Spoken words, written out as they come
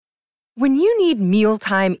When you need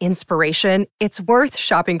mealtime inspiration, it's worth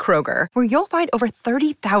shopping Kroger, where you'll find over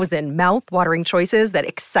 30,000 mouth-watering choices that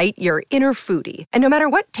excite your inner foodie. And no matter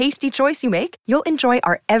what tasty choice you make, you'll enjoy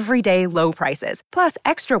our everyday low prices, plus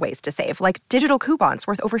extra ways to save, like digital coupons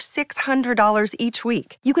worth over $600 each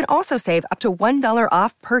week. You can also save up to $1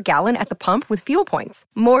 off per gallon at the pump with fuel points.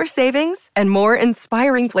 More savings and more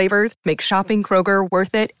inspiring flavors make shopping Kroger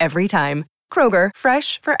worth it every time. Kroger,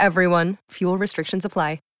 fresh for everyone. Fuel restrictions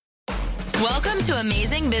apply. Welcome to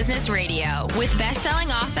Amazing Business Radio with best-selling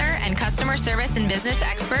author and customer service and business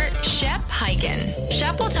expert, Shep Hyken.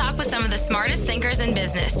 Shep will talk with some of the smartest thinkers in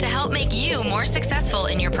business to help make you more successful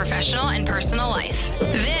in your professional and personal life.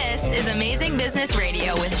 This is Amazing Business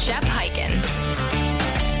Radio with Shep Hyken.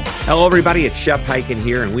 Hello, everybody. It's Shep Hyken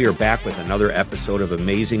here, and we are back with another episode of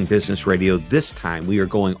Amazing Business Radio. This time, we are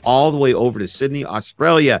going all the way over to Sydney,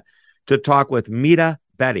 Australia, to talk with Mita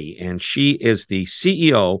Betty, and she is the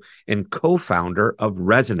CEO and co-founder of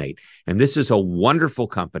Resonate. And this is a wonderful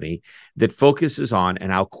company that focuses on,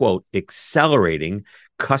 and I'll quote, accelerating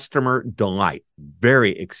customer delight.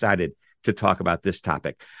 Very excited to talk about this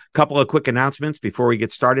topic. A couple of quick announcements before we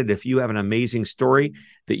get started. If you have an amazing story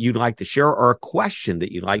that you'd like to share or a question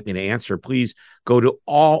that you'd like me to answer, please go to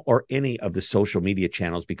all or any of the social media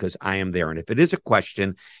channels because I am there. And if it is a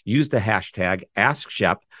question, use the hashtag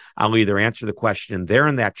AskShep. I'll either answer the question there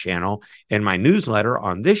in that channel, in my newsletter,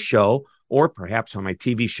 on this show, or perhaps on my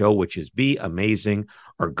TV show, which is Be Amazing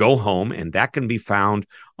or Go Home. And that can be found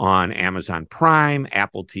on Amazon Prime,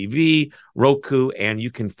 Apple TV, Roku, and you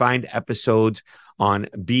can find episodes on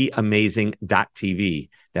beamazing.tv.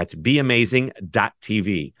 That's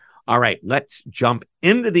beamazing.tv. All right, let's jump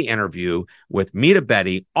into the interview with Mita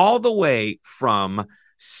Betty, all the way from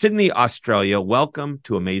Sydney, Australia. Welcome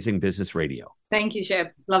to Amazing Business Radio. Thank you,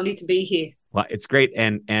 Shep. Lovely to be here. Well, it's great,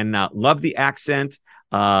 and love the accent.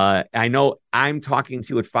 I know I'm talking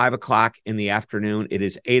to you at 5 o'clock in the afternoon. It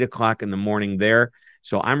is 8 o'clock in the morning there.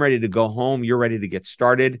 So I'm ready to go home. You're ready to get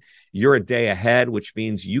started. You're a day ahead, which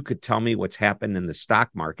means you could tell me what's happened in the stock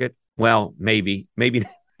market. Well, maybe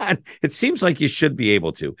not. It seems like you should be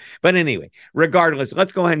able to. But anyway, regardless,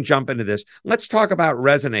 let's go ahead and jump into this. Let's talk about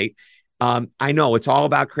Resonate. I know it's all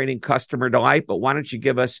about creating customer delight, but why don't you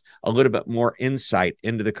give us a little bit more insight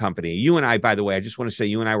into the company? You and I, by the way, I just want to say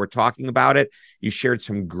you and I were talking about it. You shared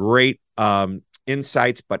some great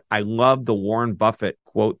insights, but I love the Warren Buffett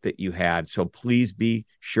quote that you had. So please be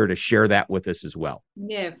sure to share that with us as well.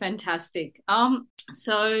 Yeah, fantastic.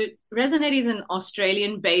 So Resonate is an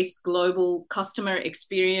Australian-based global customer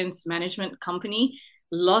experience management company.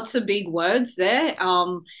 Lots of big words there.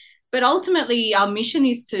 But ultimately, our mission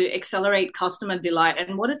is to accelerate customer delight.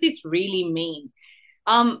 And what does this really mean?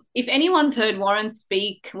 If anyone's heard Warren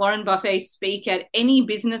Buffett speak at any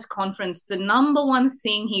business conference, the number one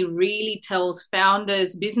thing he really tells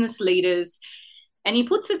founders, business leaders, and he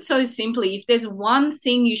puts it so simply, if there's one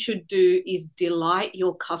thing you should do is delight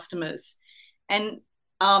your customers. And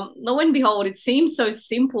lo and behold, it seems so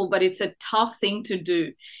simple, but it's a tough thing to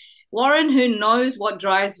do. Warren, who knows what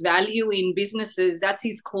drives value in businesses, that's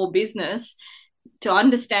his core business, to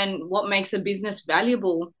understand what makes a business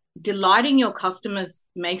valuable, delighting your customers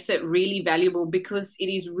makes it really valuable because it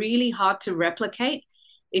is really hard to replicate.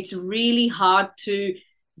 It's really hard to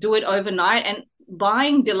do it overnight. And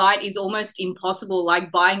buying delight is almost impossible, like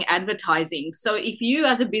buying advertising. So if you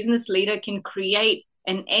as a business leader can create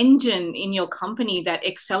an engine in your company that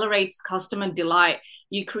accelerates customer delight,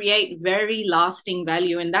 you create very lasting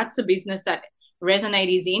value. And that's the business that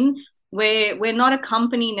Resonate is in, where we're not a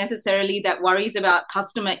company necessarily that worries about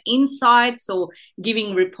customer insights or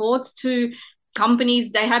giving reports to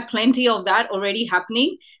companies. They have plenty of that already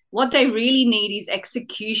happening. What they really need is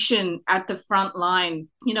execution at the front line.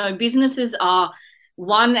 You know, businesses are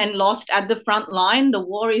won and lost at the front line. The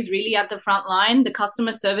war is really at the front line. The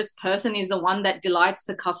customer service person is the one that delights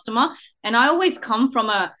the customer. And I always come from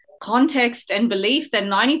a context and belief that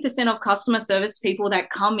 90% of customer service people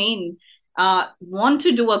that come in want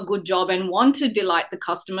to do a good job and want to delight the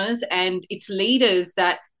customers. And it's leaders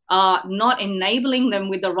that are not enabling them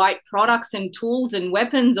with the right products and tools and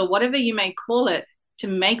weapons or whatever you may call it to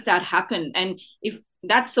make that happen. And if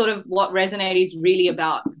that's sort of what Resonate is really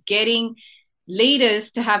about, getting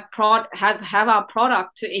leaders to have our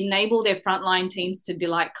product to enable their frontline teams to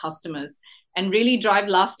delight customers and really drive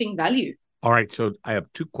lasting value. All right. So I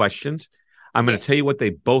have two questions. I'm going to tell you what they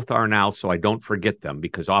both are now so I don't forget them,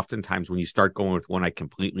 because oftentimes when you start going with one, I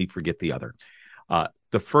completely forget the other.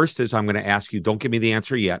 The first is I'm going to ask you, don't give me the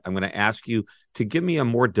answer yet. I'm going to ask you to give me a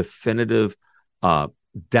more definitive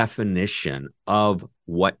definition of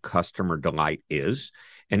what customer delight is.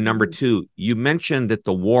 And number two, you mentioned that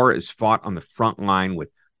the war is fought on the front line with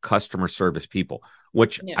customer service people,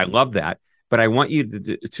 which I love that. But I want you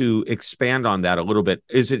to expand on that a little bit.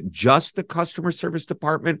 Is it just the customer service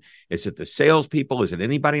department? Is it the salespeople? Is it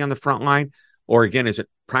anybody on the front line? Or again, is it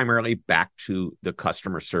primarily back to the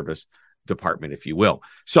customer service department, if you will?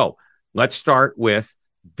 So let's start with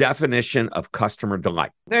definition of customer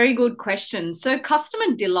delight. Very good question. So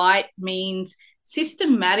customer delight means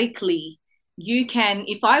systematically you can,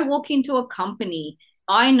 if I walk into a company,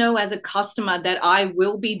 I know as a customer that I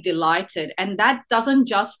will be delighted. And that doesn't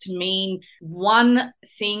just mean one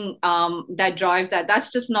thing that drives that.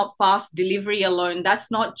 That's just not fast delivery alone.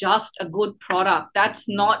 That's not just a good product. That's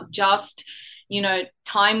not just,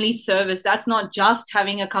 timely service. That's not just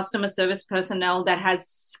having a customer service personnel that has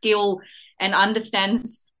skill and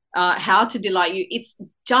understands how to delight you. It's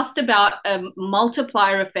just about a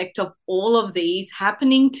multiplier effect of all of these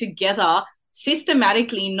happening together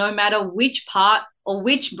systematically, no matter which part or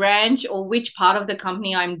which branch or which part of the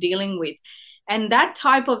company I'm dealing with. And that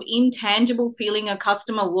type of intangible feeling a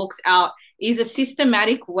customer walks out is a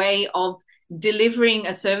systematic way of delivering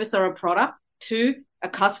a service or a product to a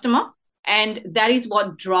customer. And that is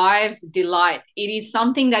what drives delight. It is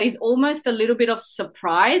something that is almost a little bit of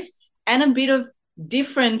surprise and a bit of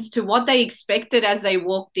difference to what they expected as they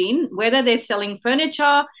walked in, whether they're selling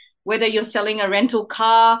furniture, whether you're selling a rental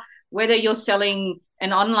car, whether you're selling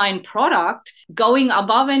an online product, going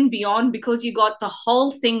above and beyond because you got the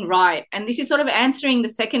whole thing right. And this is sort of answering the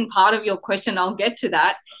second part of your question. I'll get to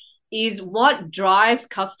that. Is what drives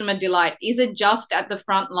customer delight? Is it just at the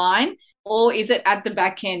front line or is it at the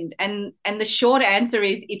back end? And the short answer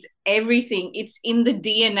is it's everything. It's in the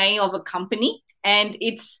DNA of a company. And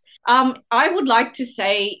it's I would like to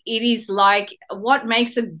say it is like what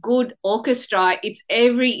makes a good orchestra. It's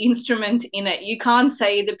every instrument in it. You can't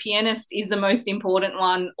say the pianist is the most important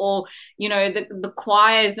one or, the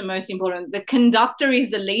choir is the most important. The conductor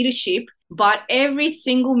is the leadership, but every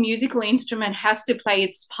single musical instrument has to play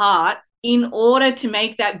its part in order to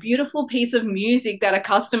make that beautiful piece of music that a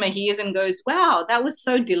customer hears and goes, wow, that was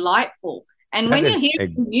so delightful. And when you hear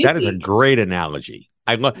music, that is a great analogy.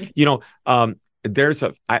 I love, there's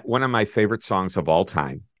one of my favorite songs of all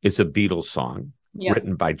time is a Beatles song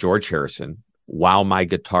written by George Harrison, While My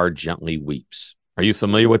Guitar Gently Weeps. Are you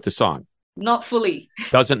familiar with the song? Not fully.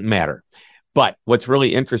 Doesn't matter. But what's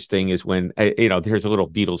really interesting is when, there's a little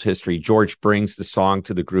Beatles history. George brings the song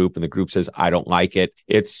to the group and the group says, I don't like it.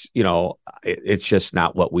 It's, it's just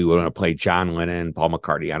not what we want to play. John Lennon, Paul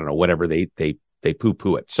McCartney, I don't know, whatever, they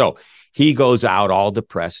poo-poo it. So he goes out all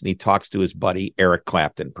depressed and he talks to his buddy, Eric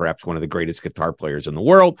Clapton, perhaps one of the greatest guitar players in the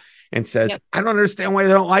world, and says, I don't understand why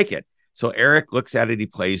they don't like it. So Eric looks at it, he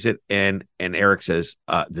plays it, and Eric says,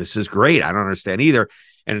 this is great. I don't understand either.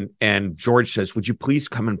 And George says, would you please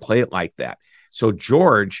come and play it like that? So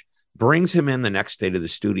George brings him in the next day to the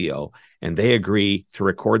studio and they agree to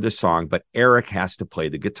record the song, but Eric has to play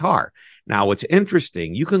the guitar. Now, what's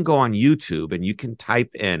interesting, you can go on YouTube and you can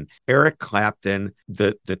type in Eric Clapton,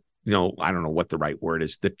 I don't know what the right word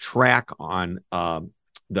is, the track on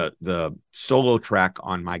the solo track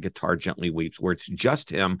on My Guitar Gently Weeps, where it's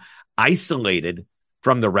just him isolated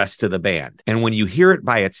from the rest of the band. And when you hear it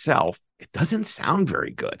by itself, it doesn't sound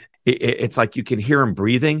very good. It's like you can hear him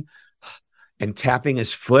breathing and tapping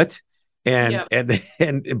his foot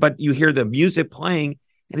but you hear the music playing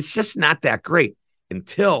and it's just not that great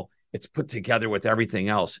until it's put together with everything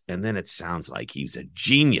else. And then it sounds like he's a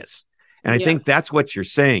genius. And I think that's what you're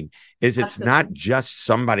saying is it's not just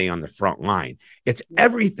somebody on the front line. It's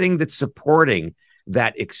everything that's supporting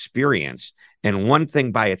that experience. And one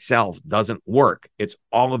thing by itself doesn't work. It's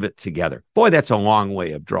all of it together. Boy, that's a long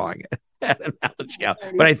way of drawing it. That analogy out.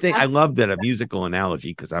 But I think I love that a musical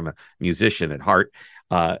analogy because I'm a musician at heart.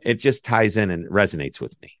 It just ties in and resonates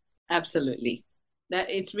with me. Absolutely.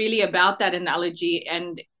 That it's really about that analogy.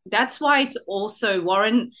 And that's why it's also,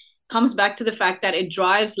 Warren, comes back to the fact that it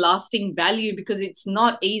drives lasting value because it's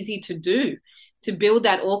not easy to do, to build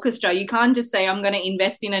that orchestra. You can't just say, I'm going to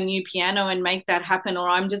invest in a new piano and make that happen, or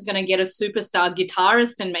I'm just going to get a superstar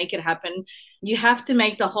guitarist and make it happen. You have to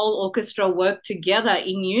make the whole orchestra work together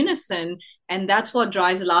in unison. And that's what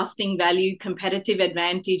drives lasting value, competitive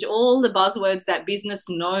advantage, all the buzzwords that business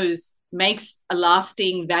knows makes a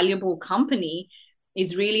lasting, valuable company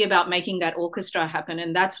is really about making that orchestra happen.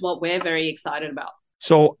 And that's what we're very excited about.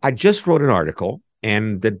 So I just wrote an article,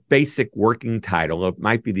 and the basic working title, it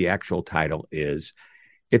might be the actual title, is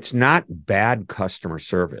it's not bad customer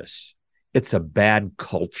service. It's a bad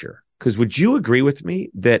culture. Because would you agree with me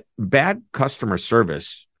that bad customer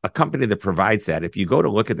service a company that provides that, if you go to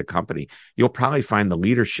look at the company, you'll probably find the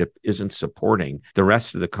leadership isn't supporting the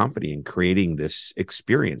rest of the company in creating this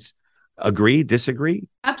experience. Agree, disagree?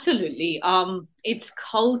 Absolutely. It's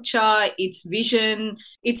culture, it's vision,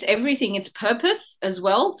 it's everything, it's purpose as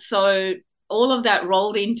well. So all of that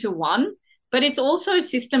rolled into one, but it's also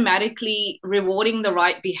systematically rewarding the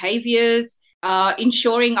right behaviors,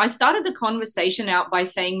 ensuring. I started the conversation out by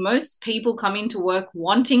saying most people come into work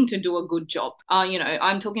wanting to do a good job.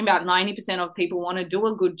 I'm talking about 90% of people want to do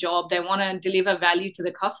a good job. They want to deliver value to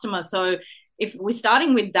the customer. So if we're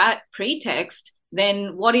starting with that pretext,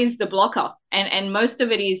 then what is the blocker? And most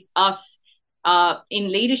of it is us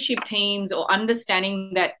in leadership teams, or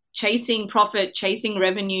understanding that chasing profit, chasing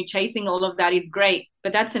revenue, chasing all of that is great,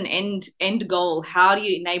 but that's an end goal. How do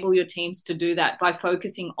you enable your teams to do that? By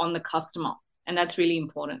focusing on the customer. And that's really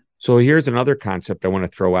important. So here's another concept I want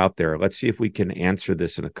to throw out there. Let's see if we can answer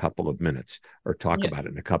this in a couple of minutes, or talk about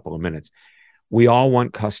it in a couple of minutes. We all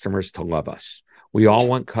want customers to love us. We all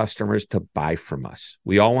want customers to buy from us.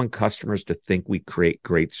 We all want customers to think we create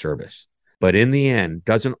great service. But in the end,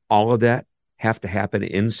 doesn't all of that have to happen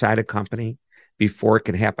inside a company before it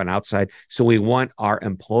can happen outside? So we want our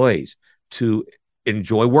employees to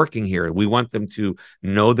enjoy working here. We want them to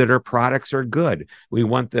know that our products are good. We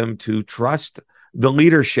want them to trust the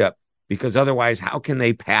leadership, because otherwise, how can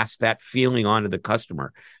they pass that feeling on to the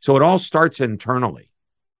customer? So it all starts internally.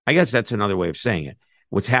 I guess that's another way of saying it.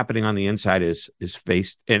 What's happening on the inside is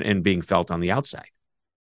faced and being felt on the outside.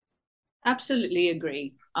 Absolutely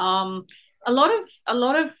agree. A lot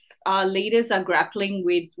of leaders are grappling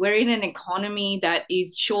with, we're in an economy that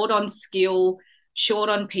is short on skill, short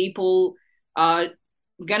on people, going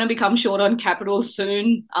to become short on capital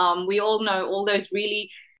soon. We all know all those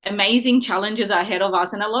really amazing challenges ahead of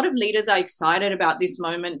us. And a lot of leaders are excited about this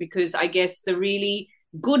moment, because I guess the really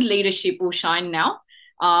good leadership will shine now.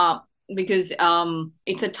 Because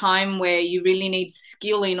it's a time where you really need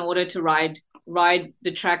skill in order to ride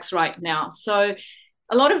the tracks right now. So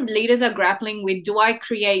a lot of leaders are grappling with, do I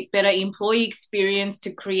create better employee experience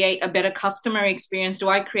to create a better customer experience? Do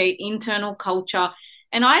I create internal culture?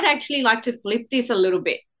 And I'd actually like to flip this a little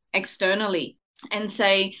bit externally and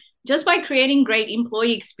say, just by creating great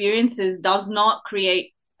employee experiences does not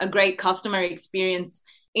create a great customer experience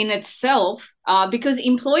in itself, because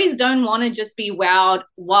employees don't want to just be wowed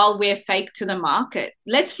while we're fake to the market.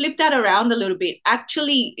 Let's flip that around a little bit.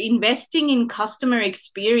 Actually, investing in customer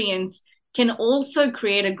experience can also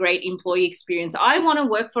create a great employee experience. I want to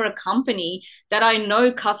work for a company that I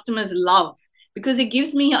know customers love, because it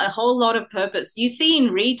gives me a whole lot of purpose. You see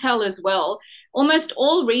in retail as well, almost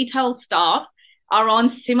all retail staff are on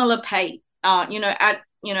similar pay,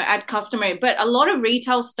 at customer. But a lot of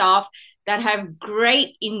retail staff that have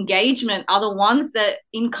great engagement are the ones that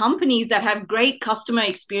in companies that have great customer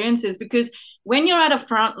experiences, because when you're at a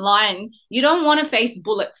front line, you don't want to face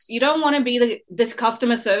bullets. You don't want to be this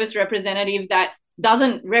customer service representative that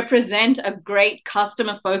doesn't represent a great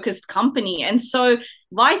customer-focused company. And so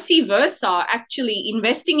vice versa, actually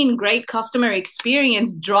investing in great customer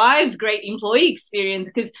experience drives great employee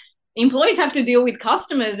experience, because employees have to deal with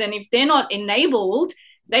customers. And if they're not enabled,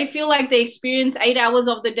 they feel like they experience 8 hours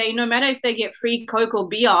of the day, no matter if they get free Coke or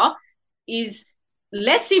beer, is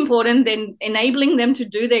less important than enabling them to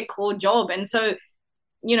do their core job. And so,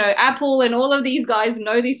 Apple and all of these guys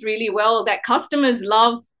know this really well, that customers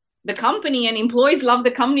love the company and employees love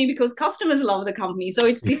the company because customers love the company. So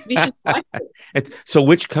it's this vicious cycle. So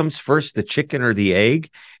which comes first, the chicken or the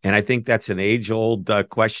egg? And I think that's an age-old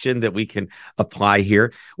question that we can apply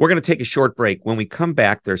here. We're going to take a short break. When we come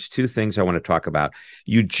back, there's two things I want to talk about.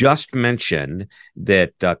 You just mentioned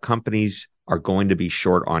that companies are going to be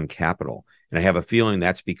short on capital. And I have a feeling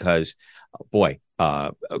that's because,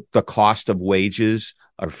 the cost of wages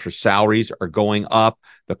for salaries are going up.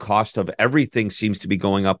 The cost of everything seems to be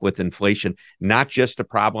going up with inflation, not just a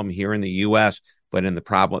problem here in the U.S., but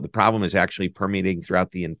the problem is actually permeating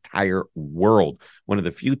throughout the entire world. One of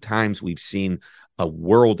the few times we've seen a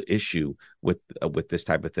world issue with this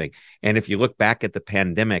type of thing. And if you look back at the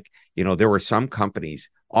pandemic, there were some companies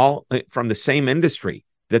all from the same industry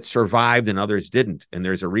that survived and others didn't. And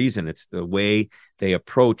there's a reason. It's the way they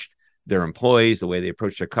approached their employees, the way they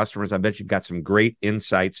approach their customers. I bet you've got some great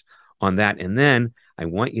insights on that. And then I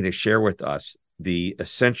want you to share with us the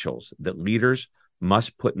essentials that leaders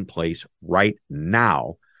must put in place right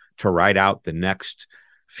now to ride out the next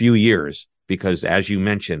few years, because as you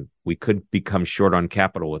mentioned, we could become short on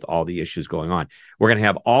capital with all the issues going on. We're going to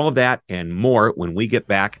have all of that and more when we get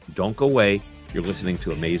back. Don't go away. You're listening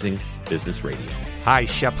to Amazing Business Radio. Hi,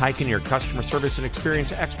 Shep Hyken, your customer service and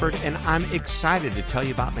experience expert, and I'm excited to tell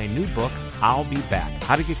you about my new book, I'll Be Back,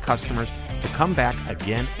 How to Get Customers to Come Back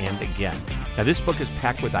Again and Again. Now, this book is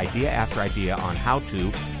packed with idea after idea on how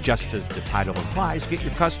to, just as the title implies, get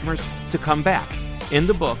your customers to come back. In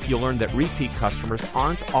the book, you'll learn that repeat customers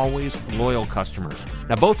aren't always loyal customers.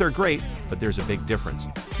 Now, both are great, but there's a big difference.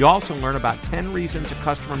 You'll also learn about 10 reasons a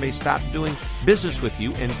customer may stop doing business with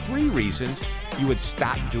you and 3 reasons you would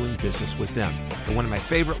stop doing business with them. And one of my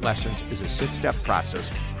favorite lessons is a 6-step process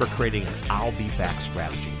for creating an I'll Be Back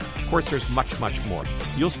strategy. Of course, there's much, much more.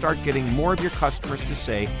 You'll start getting more of your customers to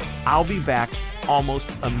say, I'll be back almost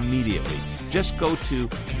immediately. Just go to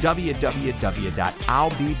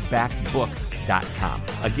www.illbebackbook.com.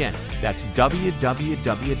 Again, that's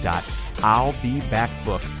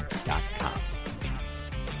www.illbebackbook.com.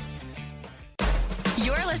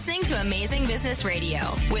 You're listening to Amazing Business Radio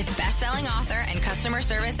with best-selling author and customer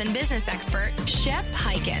service and business expert, Shep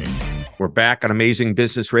Hyken. We're back on Amazing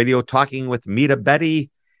Business Radio talking with Mita Bedi,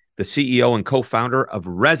 the CEO and co-founder of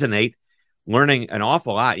Resonate, learning an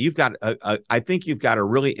awful lot. You've got, I think you've got a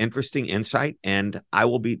really interesting insight, and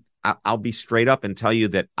I'll be straight up and tell you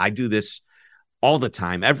that I do this all the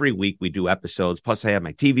time. Every week we do episodes, plus I have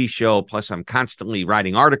my TV show, plus I'm constantly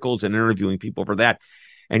writing articles and interviewing people for that.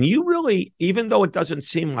 And you really, even though it doesn't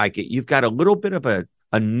seem like it, you've got a little bit of a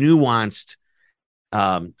nuanced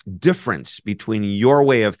difference between your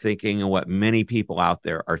way of thinking and what many people out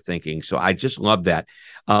there are thinking. So I just love that.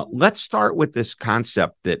 Let's start with this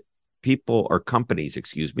concept that people or companies,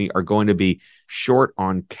 are going to be short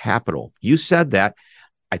on capital. You said that.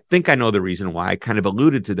 I think I know the reason why. I kind of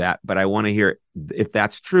alluded to that, but I want to hear if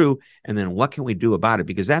that's true, and then what can we do about it?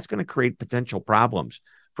 Because that's going to create potential problems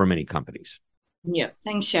for many companies. Yeah,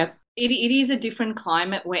 thanks, Shep. It is a different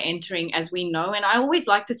climate we're entering, as we know. And I always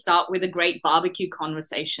like to start with a great barbecue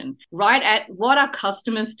conversation, right at what are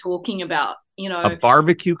customers talking about? You know, a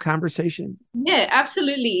barbecue conversation? Yeah,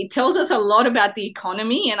 absolutely. It tells us a lot about the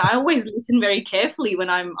economy. And I always listen very carefully when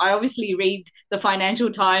I obviously read the Financial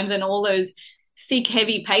Times and all those thick,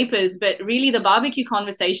 heavy papers, but really the barbecue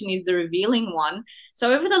conversation is the revealing one.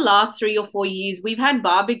 So over the last 3 or 4 years, we've had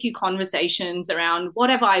barbecue conversations around what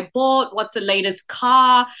have I bought? What's the latest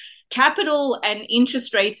car? Capital and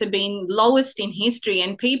interest rates have been lowest in history,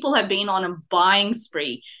 and people have been on a buying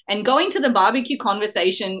spree. And going to the barbecue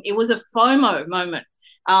conversation, it was a FOMO moment.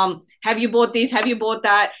 Have you bought this? Have you bought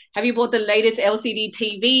that? Have you bought the latest LCD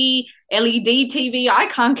TV, LED TV? I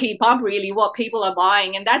can't keep up really what people are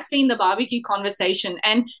buying. And that's been the barbecue conversation.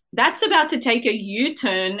 And that's about to take a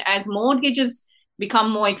U-turn as mortgages become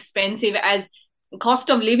more expensive, as cost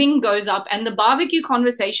of living goes up, and the barbecue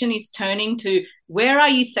conversation is turning to where are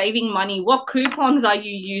you saving money? What coupons are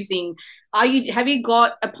you using? Have you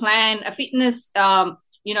got a plan, a fitness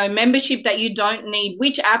membership that you don't need?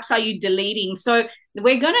 Which apps are you deleting? So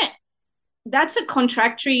that's a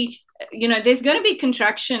contractory, there's going to be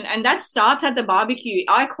contraction, and that starts at the barbecue.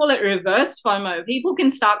 I call it reverse FOMO. People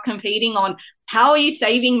can start competing on how are you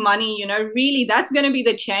saving money? Really that's going to be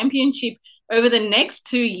the championship over the next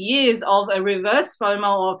 2 years of a reverse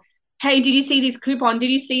FOMO of, hey, did you see this coupon? Did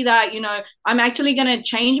you see that? I'm actually going to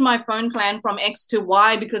change my phone plan from X to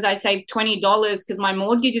Y because I saved $20 because my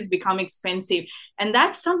mortgage has become expensive. And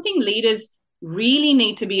that's something leaders really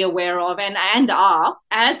need to be aware of and are.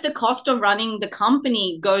 As the cost of running the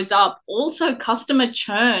company goes up, also customer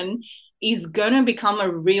churn is going to become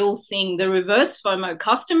a real thing. The reverse FOMO,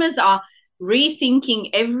 customers are rethinking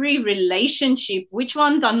every relationship, which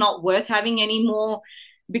ones are not worth having anymore,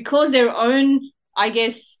 because their own,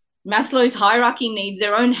 Maslow's hierarchy needs,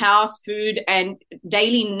 their own house, food, and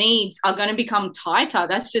daily needs are going to become tighter.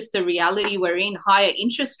 That's just the reality we're in, higher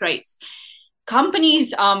interest rates.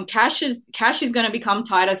 Companies, cash is going to become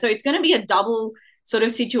tighter. So it's going to be a double sort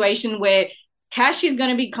of situation where cash is going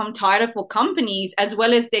to become tighter for companies, as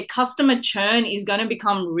well as their customer churn is going to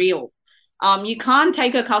become real. You can't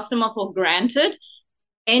take a customer for granted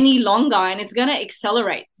any longer, and it's going to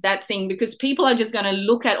accelerate that thing because people are just going to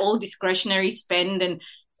look at all discretionary spend and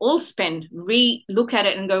all spend, look at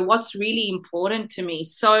it and go, what's really important to me?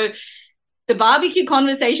 So the barbecue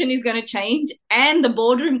conversation is going to change, and the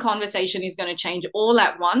boardroom conversation is going to change all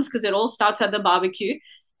at once, because it all starts at the barbecue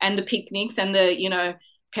and the picnics and the,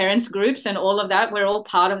 parents groups and all of that. We're all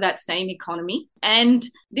part of that same economy. And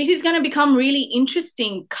this is going to become really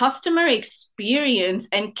interesting. Customer experience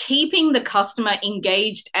and keeping the customer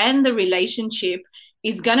engaged and the relationship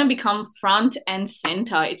is going to become front and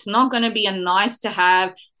center. It's not going to be a nice to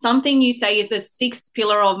have, something you say is a 6th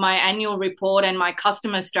pillar of my annual report and my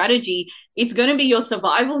customer strategy. It's going to be your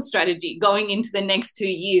survival strategy going into the next 2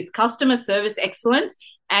 years, customer service excellence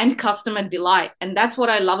and customer delight. And that's what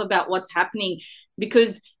I love about what's happening,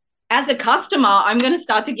 because as a customer, I'm going to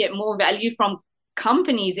start to get more value from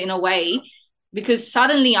companies in a way, because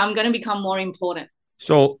suddenly I'm going to become more important.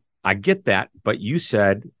 So I get that, but you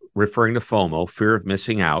said, referring to FOMO, fear of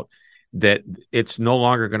missing out, that it's no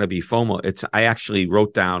longer going to be FOMO. I actually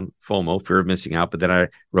wrote down FOMO, fear of missing out, but then I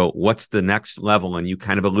wrote, what's the next level? And you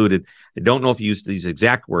kind of alluded, I don't know if you used these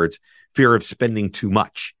exact words, fear of spending too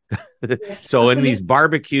much. Yes. So in these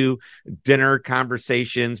barbecue, dinner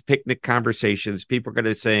conversations, picnic conversations, people are going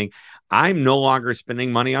to saying, I'm no longer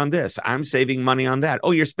spending money on this. I'm saving money on that.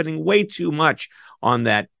 Oh, you're spending way too much on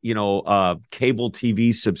that, cable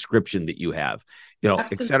TV subscription that you have,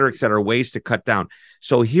 et cetera, ways to cut down.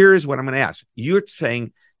 So here's what I'm going to ask. You're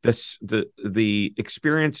saying the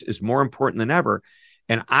experience is more important than ever.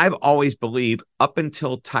 And I've always believed, up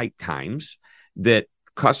until tight times, that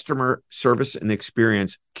customer service and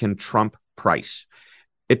experience can trump price.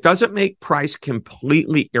 It doesn't make price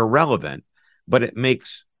completely irrelevant, but it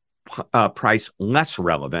makes price less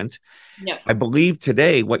relevant. Yep. I believe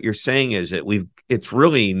today what you're saying is that it's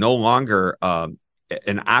really no longer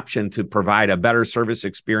an option to provide a better service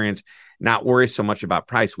experience, not worry so much about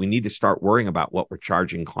price. We need to start worrying about what we're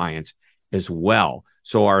charging clients as well.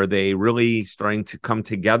 So are they really starting to come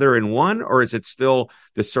together in one, or is it still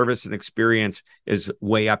the service and experience is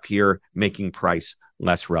way up here, making price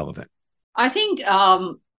less relevant? I think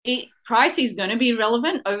price is going to be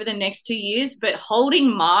relevant over the next 2 years, but holding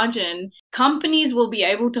margin, companies will be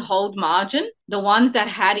able to hold margin, the ones that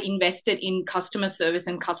had invested in customer service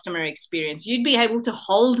and customer experience. You'd be able to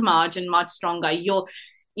hold margin much stronger.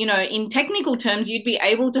 In technical terms, you'd be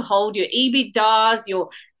able to hold your EBITDAs, your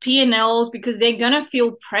P&Ls, because they're going to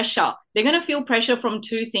feel pressure. They're going to feel pressure from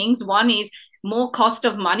two things. One is more cost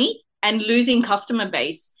of money and losing customer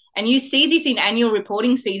base. And you see this in annual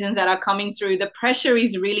reporting seasons that are coming through. The pressure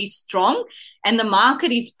is really strong and the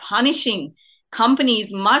market is punishing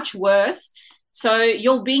companies much worse. So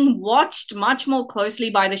you're being watched much more closely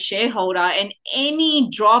by the shareholder, and any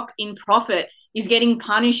drop in profit is getting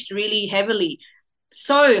punished really heavily.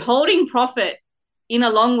 So holding profit in a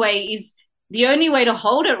long way is the only way to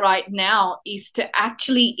hold it right now, is to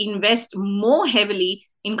actually invest more heavily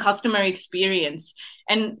in customer experience.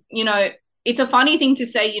 And, it's a funny thing to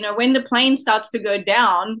say, when the plane starts to go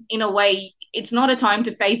down, in a way, it's not a time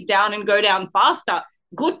to face down and go down faster.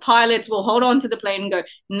 Good pilots will hold on to the plane and go,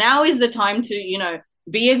 now is the time to,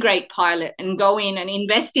 be a great pilot and go in and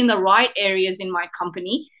invest in the right areas in my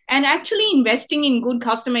company. And actually investing in good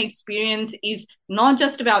customer experience is not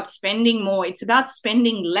just about spending more, it's about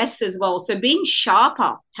spending less as well. So being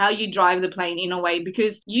sharper how you drive the plane in a way,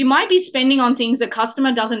 because you might be spending on things the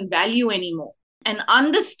customer doesn't value anymore. And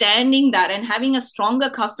understanding that and having a stronger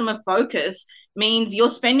customer focus means you're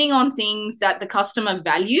spending on things that the customer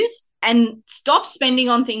values, and stop spending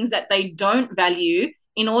on things that they don't value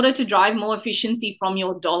in order to drive more efficiency from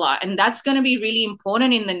your dollar. And that's going to be really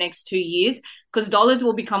important in the next 2 years, because dollars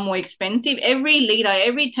will become more expensive. Every leader,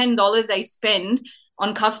 every $10 they spend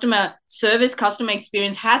on customer service, customer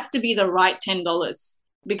experience has to be the right $10,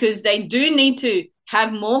 because they do need to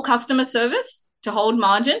have more customer service to hold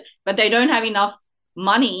margin, but they don't have enough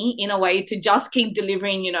money in a way to just keep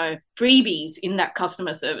delivering, freebies in that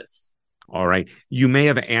customer service. All right. You may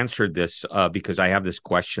have answered this because I have this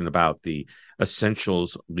question about the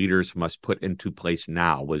essentials leaders must put into place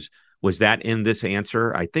now. Was that in this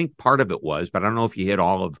answer? I think part of it was, but I don't know if you hit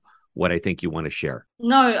all of what I think you want to share.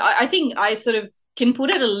 No, I think I sort of can put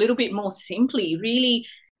it a little bit more simply. Really,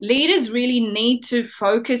 leaders really need to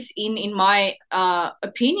focus in my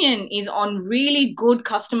opinion, is on really good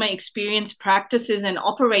customer experience practices and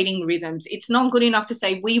operating rhythms. It's not good enough to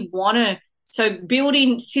say we want to. So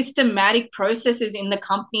building systematic processes in the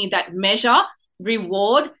company that measure,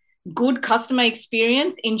 reward good customer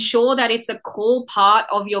experience, ensure that it's a core part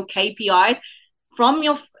of your KPIs. From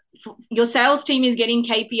your sales team is getting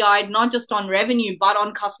KPI'd not just on revenue, but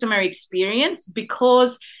on customer experience,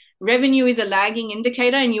 because revenue is a lagging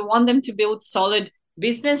indicator and you want them to build solid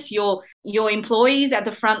business. Your employees at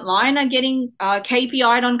the front line are getting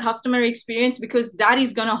KPI'd on customer experience, because that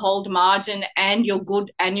is going to hold margin and your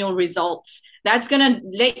good annual results. That's going to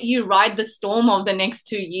let you ride the storm of the next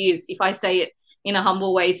 2 years, if I say it in a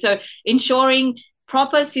humble way. So ensuring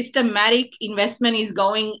proper systematic investment is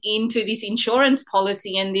going into this insurance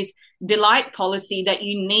policy and this delight policy that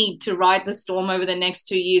you need to ride the storm over the next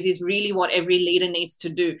 2 years is really what every leader needs to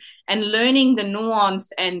do. And learning the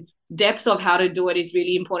nuance and depth of how to do it is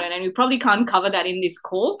really important. And we probably can't cover that in this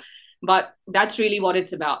call, but that's really what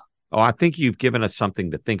it's about. Oh, I think you've given us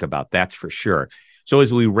something to think about. That's for sure. So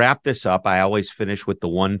as we wrap this up, I always finish with the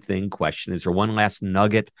one thing question. Is there one last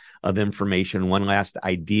nugget of information, one last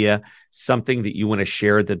idea, something that you want to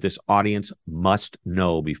share that this audience must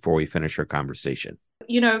know before we finish our conversation?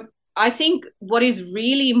 I think what is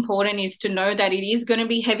really important is to know that it is going to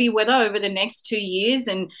be heavy weather over the next 2 years.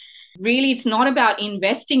 And really, it's not about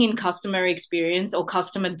investing in customer experience or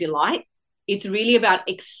customer delight. It's really about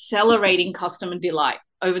accelerating customer delight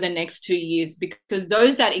over the next 2 years, because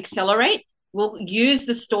those that accelerate will use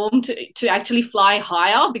the storm to actually fly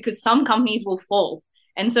higher, because some companies will fall.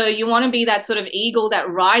 And so you want to be that sort of eagle that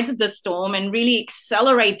rides the storm and really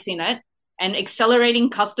accelerates in it, and accelerating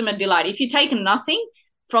customer delight. If you take nothing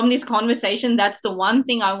from this conversation, that's the one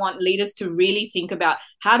thing I want leaders to really think about.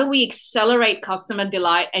 How do we accelerate customer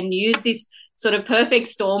delight and use this sort of perfect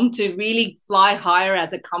storm to really fly higher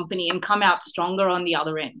as a company and come out stronger on the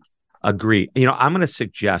other end? Agree. I'm going to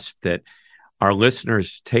suggest that our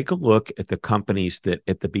listeners take a look at the companies that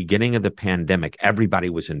at the beginning of the pandemic, everybody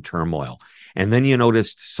was in turmoil. And then you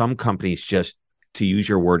noticed some companies just, to use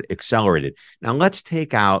your word, accelerated. Now let's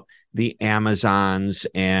take out the Amazons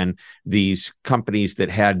and these companies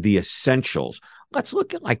that had the essentials. Let's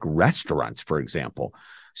look at like restaurants, for example.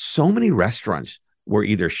 So many restaurants were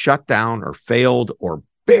either shut down or failed or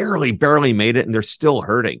barely made it, and they're still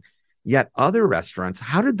hurting. Yet other restaurants,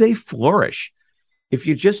 how did they flourish? If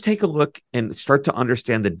you just take a look and start to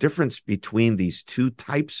understand the difference between these two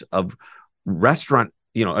types of restaurant,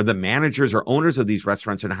 or the managers or owners of these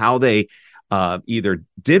restaurants, and how they either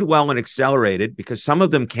did well and accelerated, because some of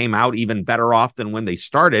them came out even better off than when they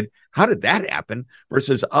started. How did that happen?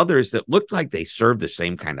 Versus others that looked like they served the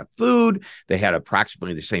same kind of food, they had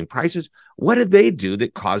approximately the same prices. What did they do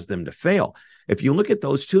that caused them to fail? If you look at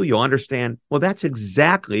those two, you'll understand, well, that's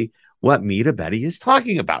exactly what Mita Betty is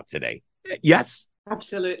talking about today. Yes?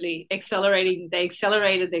 Absolutely. They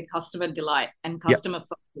accelerated their customer delight and customer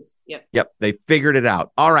focus. Yep. They figured it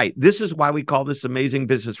out. All right. This is why we call this Amazing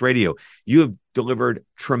Business Radio. You have delivered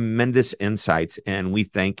tremendous insights, and we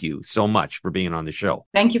thank you so much for being on the show.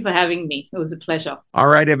 Thank you for having me. It was a pleasure. All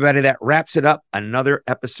right, everybody. That wraps it up. Another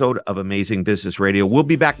episode of Amazing Business Radio. We'll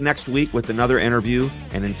be back next week with another interview.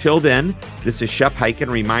 And until then, this is Shep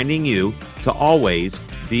Hyken reminding you to always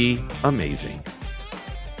be amazing.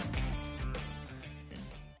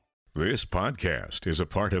 This podcast is a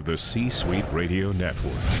part of the C-Suite Radio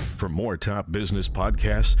Network. For more top business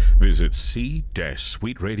podcasts, visit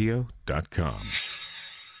c-suiteradio.com.